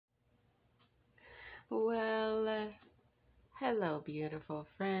Well, hello, beautiful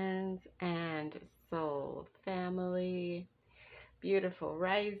friends and soul family. Beautiful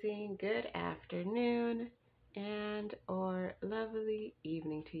rising, good afternoon, and or lovely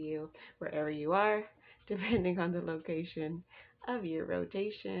evening to you, wherever you are, depending on the location of your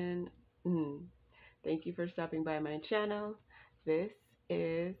rotation. Mm. Thank you for stopping by my channel. This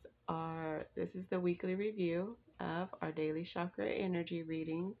is this is the weekly review of our daily chakra energy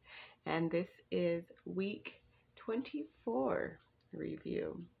reading, and this is week 24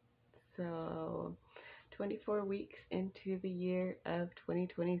 review. So 24 weeks into the year of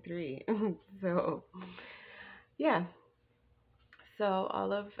 2023. So, yeah. So,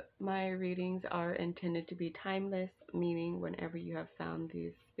 all of my readings are intended to be timeless, meaning whenever you have found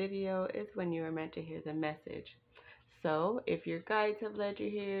this video is when you are meant to hear the message. So, if your guides have led you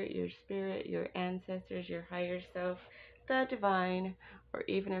here, your spirit, your ancestors, your higher self, the divine, or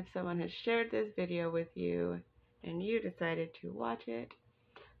even if someone has shared this video with you and you decided to watch it,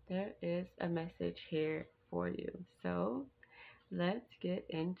 there is a message here for you. So, let's get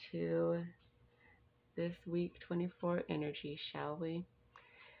into this week 24 energy, shall we?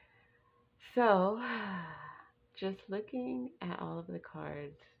 So, just looking at all of the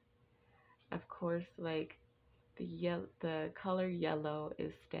cards, of course, like the color yellow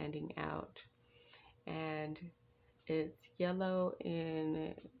is standing out, and it's yellow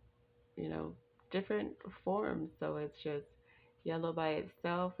in, you know, different forms. So it's just yellow by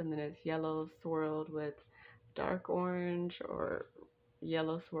itself, and then it's yellow swirled with dark orange, or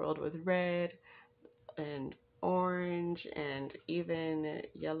yellow swirled with red and orange, and even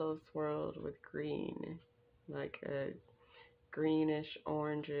yellow swirled with green, like a greenish,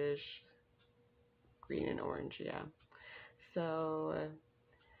 orangish, green and orange, yeah. So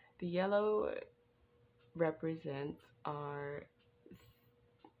the yellow represents our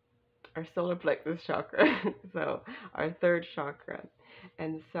solar plexus chakra, so our third chakra.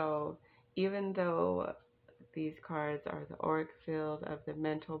 And so even though these cards are the auric field of the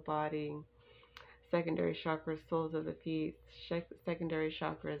mental body, secondary chakras, soles of the feet, secondary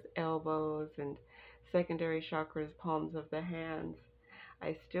chakras, elbows, and secondary chakras, palms of the hands,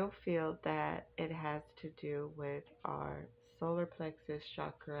 I still feel that it has to do with our solar plexus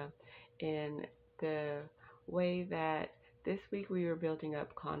chakra in the way that this week we were building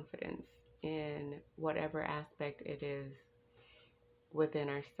up confidence in whatever aspect it is within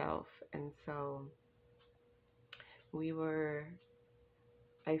ourself. And so we were,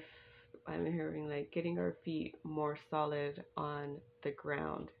 I'm hearing like getting our feet more solid on the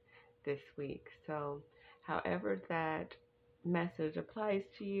ground this week. So, however that message applies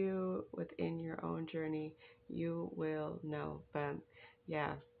to you within your own journey, you will know. But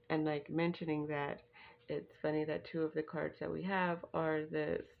yeah, and like mentioning that, it's funny that two of the cards that we have are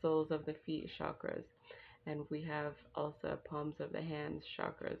the soles of the feet chakras. And we have also palms of the hands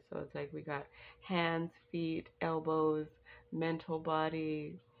chakras. So it's like we got hands, feet, elbows, mental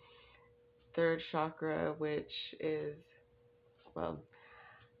body, third chakra, which is, well,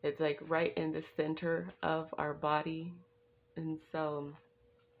 it's like right in the center of our body. And so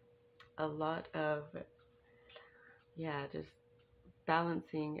a lot of, yeah, just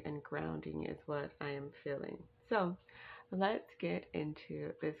balancing and grounding is what I am feeling. So let's get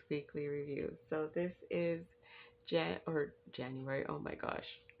into this weekly review. So this is January, oh my gosh,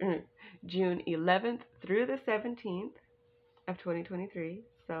 June 11th through the 17th of 2023.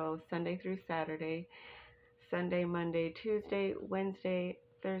 So Sunday through Saturday, Sunday, Monday, Tuesday, Wednesday,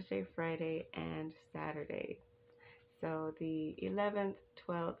 Thursday, Friday, and Saturday. So the 11th,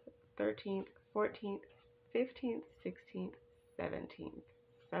 12th, 13th, 14th, 15th, 16th, 17th.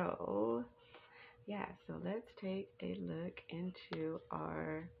 So, yeah, so let's take a look into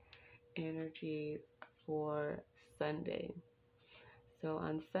our energy for Sunday. So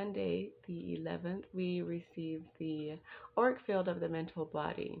on Sunday, the 11th, we received the auric field of the mental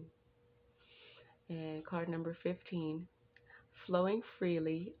body. And card number 15, flowing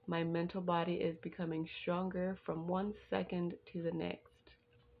freely, my mental body is becoming stronger from one second to the next.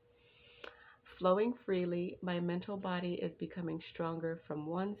 Flowing freely, my mental body is becoming stronger from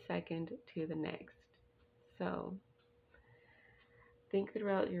one second to the next. So, think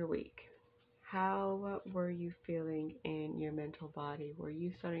throughout your week. How were you feeling in your mental body? Were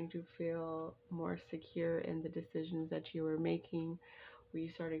you starting to feel more secure in the decisions that you were making? Were you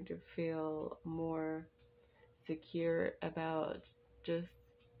starting to feel more secure about just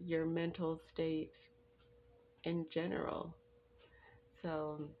your mental state in general?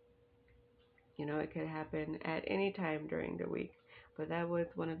 So, it could happen at any time during the week, but that was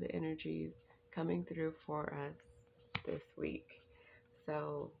one of the energies coming through for us this week.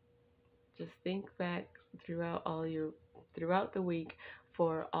 So, Just think back throughout the week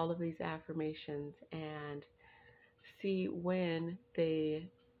for all of these affirmations and see when they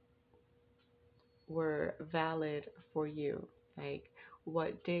were valid for you. Like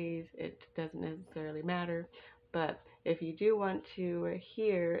what days, it doesn't necessarily matter. But if you do want to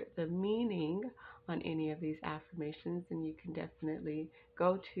hear the meaning on any of these affirmations, then you can definitely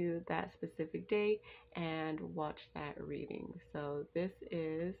go to that specific day and watch that reading. So this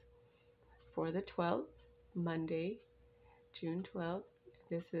is for the 12th, Monday, June 12th.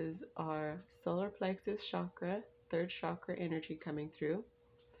 This is our solar plexus chakra, third chakra energy coming through.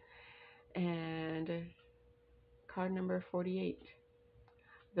 And card number 48.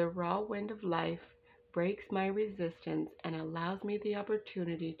 The raw wind of life breaks my resistance and allows me the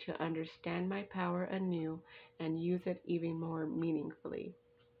opportunity to understand my power anew and use it even more meaningfully.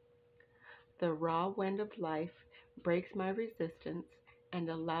 The raw wind of life breaks my resistance and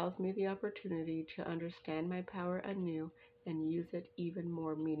allows me the opportunity to understand my power anew and use it even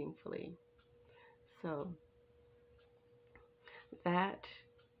more meaningfully. So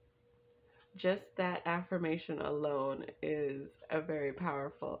just that affirmation alone is a very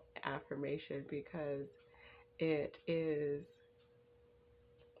powerful affirmation because it is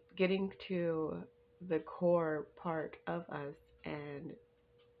getting to the core part of us and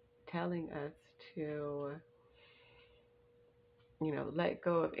telling us to, let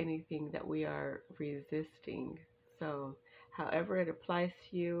go of anything that we are resisting. So, however it applies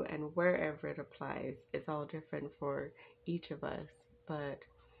to you and wherever it applies, it's all different for each of us. But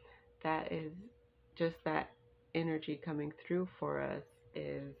that is just that energy coming through for us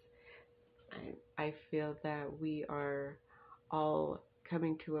is, I feel that we are all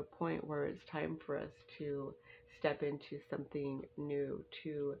coming to a point where it's time for us to step into something new,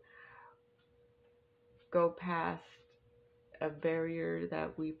 to go past a barrier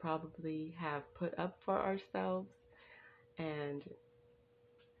that we probably have put up for ourselves. And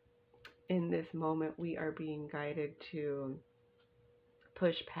in this moment, we are being guided to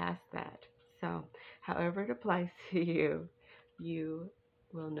push past that. So, however it applies to you, you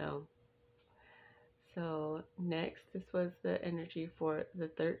will know. So, next, this was the energy for the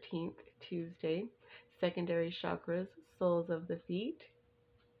 13th, Tuesday. Secondary chakras, soles of the feet.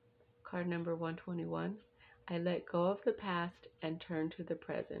 Card number 121. I let go of the past and turn to the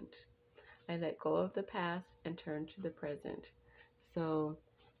present. I let go of the past and turn to the present. So,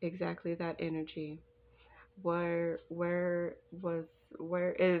 exactly that energy. Where is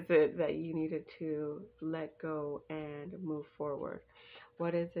it that you needed to let go and move forward?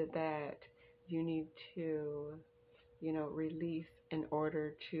 What is it that you need to, release in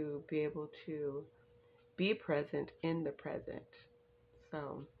order to be able to be present in the present?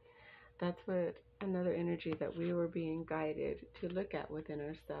 So that's what another energy that we were being guided to look at within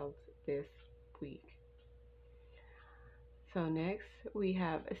ourselves this week. So next we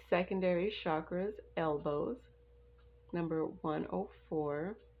have secondary chakras, elbows, number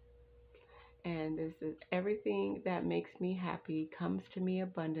 104. And this is everything that makes me happy comes to me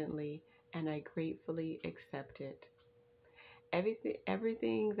abundantly and I gratefully accept it.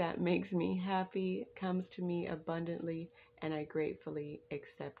 Everything that makes me happy comes to me abundantly and I gratefully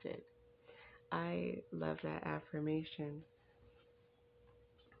accept it. I love that affirmation.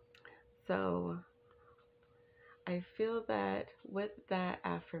 So I feel that with that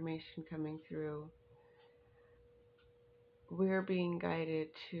affirmation coming through, we're being guided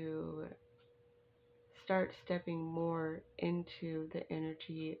to start stepping more into the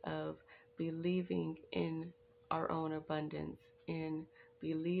energy of believing in our own abundance, in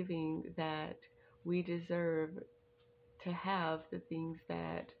believing that we deserve to have the things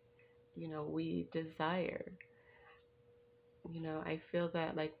that, we desire. I feel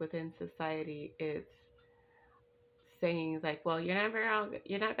that like within society, it's sayings like, well, you're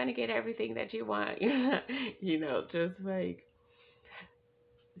not going to get everything that you want. Just like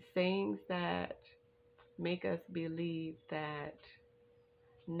sayings that make us believe that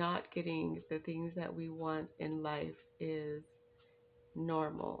not getting the things that we want in life is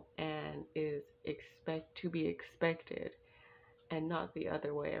normal and is to be expected and not the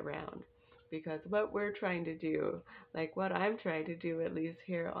other way around. Because what we're trying to do, like what I'm trying to do at least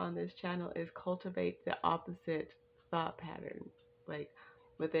here on this channel, is cultivate the opposite thought pattern, like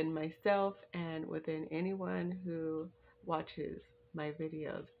within myself and within anyone who watches my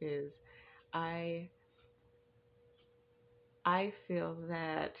videos, is I feel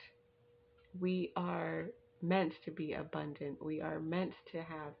that we are meant to be abundant. We are meant to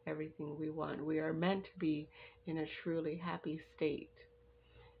have everything we want. We are meant to be in a truly happy state.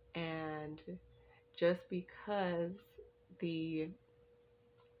 And just because the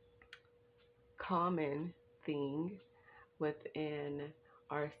common thing within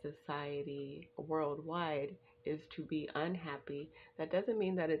our society worldwide is to be unhappy. That doesn't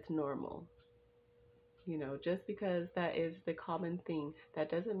mean that it's normal. You know, just because that is the common thing, that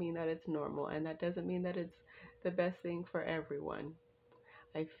doesn't mean that it's normal, and that doesn't mean that it's the best thing for everyone.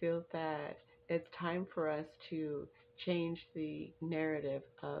 I feel that it's time for us to change the narrative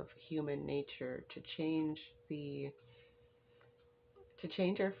of human nature, the to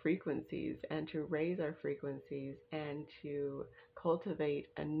change our frequencies and to raise our frequencies and to cultivate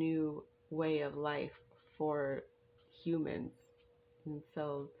a new way of life for humans. And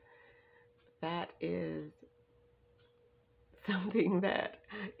so that is something that,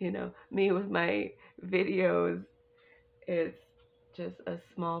 me with my videos, it's just a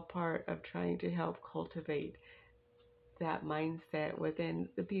small part of trying to help cultivate that mindset within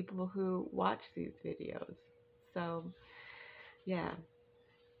the people who watch these videos. So, yeah,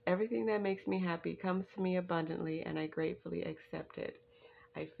 everything that makes me happy comes to me abundantly, and I gratefully accept it.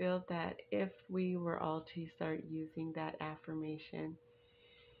 I feel that if we were all to start using that affirmation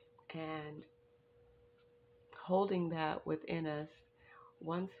and holding that within us,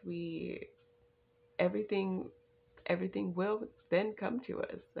 once we everything everything will then come to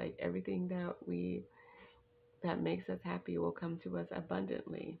us. Like everything that makes us happy will come to us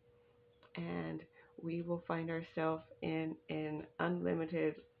abundantly, and we will find ourselves in an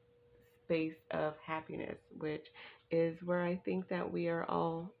unlimited space of happiness, which is where I think that we are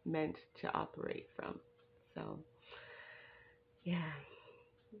all meant to operate from. So, yeah.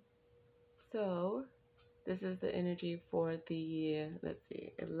 So, this is the energy for the, let's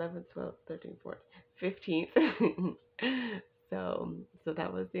see, 11th, 12th, 13th, 14th, 15th. so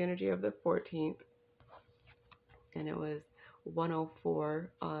that was the energy of the 14th, and it was 104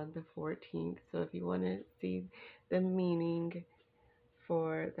 on the 14th. So if you want to see the meaning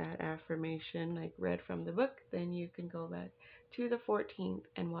for that affirmation, like read from the book, then you can go back to the 14th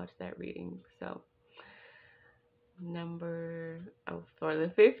and watch that reading. So for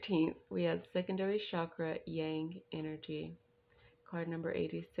the 15th, we have secondary chakra, yang energy. Card number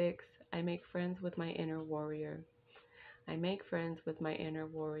 86, I make friends with my inner warrior. I make friends with my inner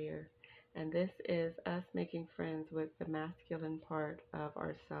warrior. And this is us making friends with the masculine part of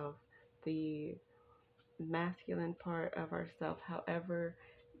ourselves, the masculine part of ourselves, however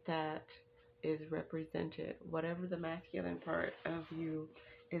that is represented, whatever the masculine part of you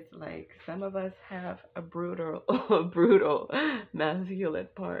is like. Some of us have a brutal, brutal masculine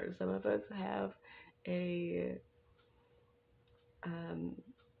part. Some of us have a um,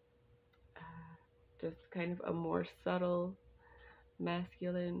 just kind of a more subtle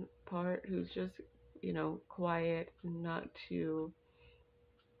masculine part who's just, quiet, not too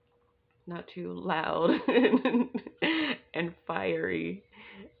loud and fiery,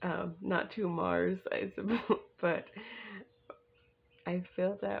 not too Mars, I suppose. But I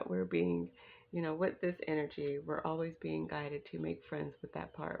feel that we're being, with this energy, we're always being guided to make friends with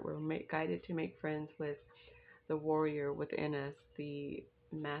that part. We're guided to make friends with the warrior within us, the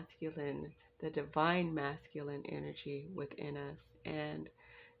masculine, the divine masculine energy within us, and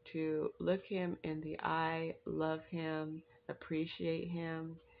to look him in the eye, love him, appreciate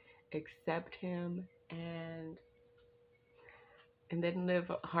him, accept him, and then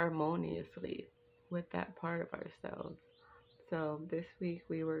live harmoniously with that part of ourselves. So this week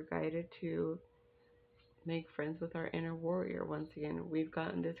we were guided to make friends with our inner warrior. Once again, we've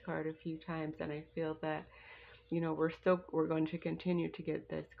gotten this card a few times, and I feel that we're going to continue to get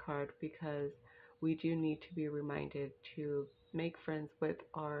this card because we do need to be reminded to make friends with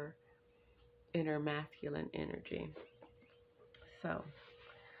our inner masculine energy. So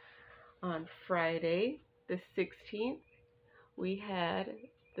on Friday, the 16th, we had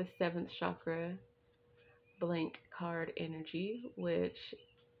the 7th chakra blank card energy, which,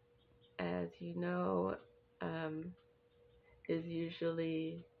 as you know, is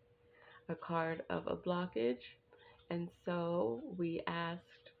usually a card of a blockage. And so we asked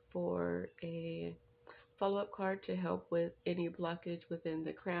for a follow-up card to help with any blockage within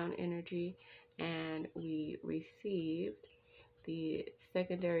the crown energy, and we received the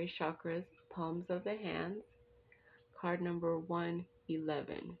secondary chakras, palms of the hands, card number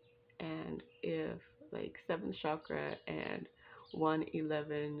 111. And if like 7th chakra and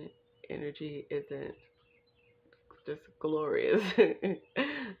 111 energy isn't just glorious.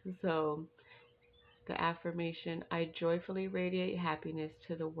 So the affirmation, I joyfully radiate happiness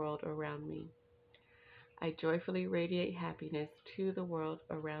to the world around me. I joyfully radiate happiness to the world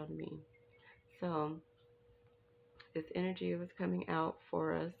around me. So this energy was coming out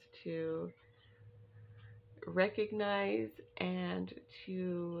for us to recognize and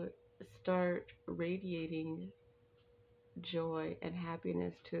to start radiating joy and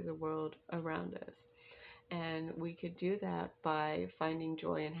happiness to the world around us. And we could do that by finding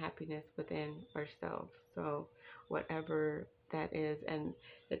joy and happiness within ourselves. So, whatever that is, and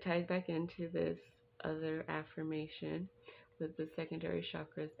it ties back into this other affirmation with the secondary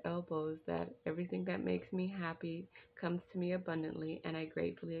chakras, elbows, that everything that makes me happy comes to me abundantly, and I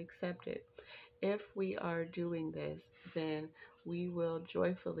gratefully accept it. If we are doing this, then we will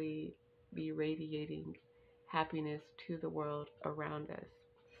joyfully be radiating happiness to the world around us.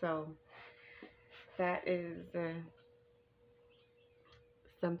 So, that is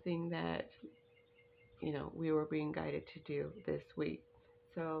something that we were being guided to do this week.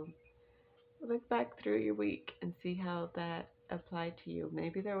 So look back through your week and see how that applied to you.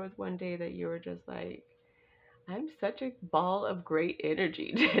 Maybe there was one day that you were just like, I'm such a ball of great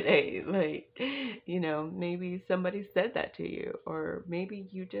energy today. Like, maybe somebody said that to you, or maybe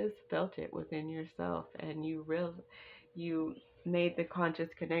you just felt it within yourself, and you made the conscious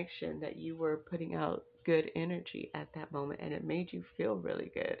connection that you were putting out good energy at that moment, and it made you feel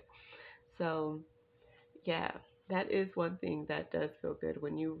really good. So, yeah, that is one thing that does feel good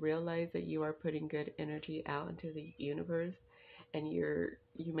when you realize that you are putting good energy out into the universe, and you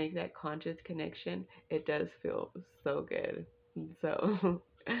make that conscious connection. It does feel so good. So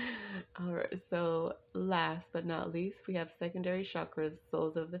all right, so last but not least, we have secondary chakras,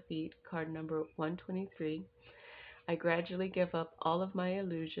 soles of the feet, card number 123. I gradually give up all of my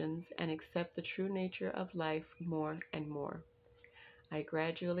illusions and accept the true nature of life more and more. I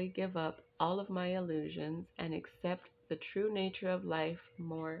gradually give up all of my illusions and accept the true nature of life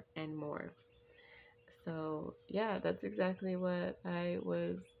more and more. So, yeah, that's exactly what I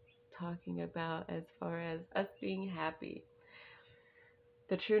was talking about as far as us being happy.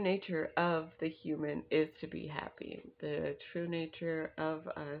 The true nature of the human is to be happy. The true nature of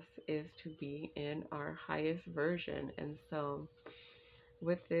us is to be in our highest version. And so,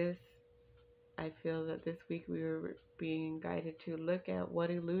 with this, I feel that this week we were being guided to look at what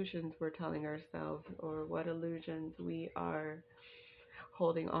illusions we're telling ourselves, or what illusions we are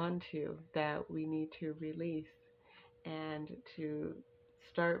holding on to that we need to release, and to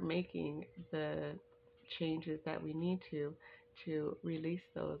start making the changes that we need to release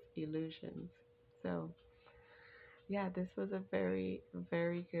those illusions. So, yeah, this was a very,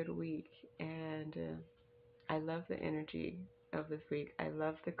 very good week, and I love the energy of this week. I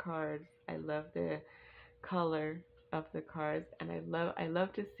love the cards. I love the color of the cards, and I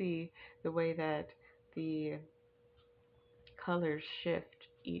love to see the way that the colors shift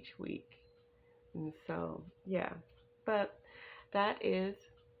each week. And so, yeah. But that is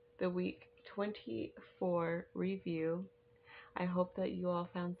the week 24 review. I hope that you all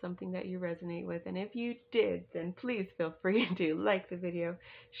found something that you resonate with. And if you did, then please feel free to like the video,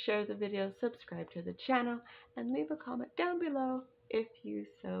 share the video, subscribe to the channel, and leave a comment down below if you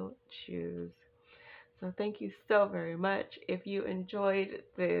so choose. So thank you so very much. If you enjoyed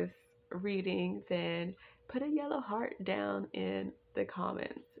this reading, then put a yellow heart down in the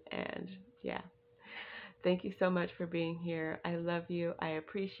comments. And yeah, thank you so much for being here. I love you. I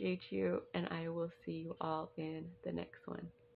appreciate you. And I will see you all in the next one.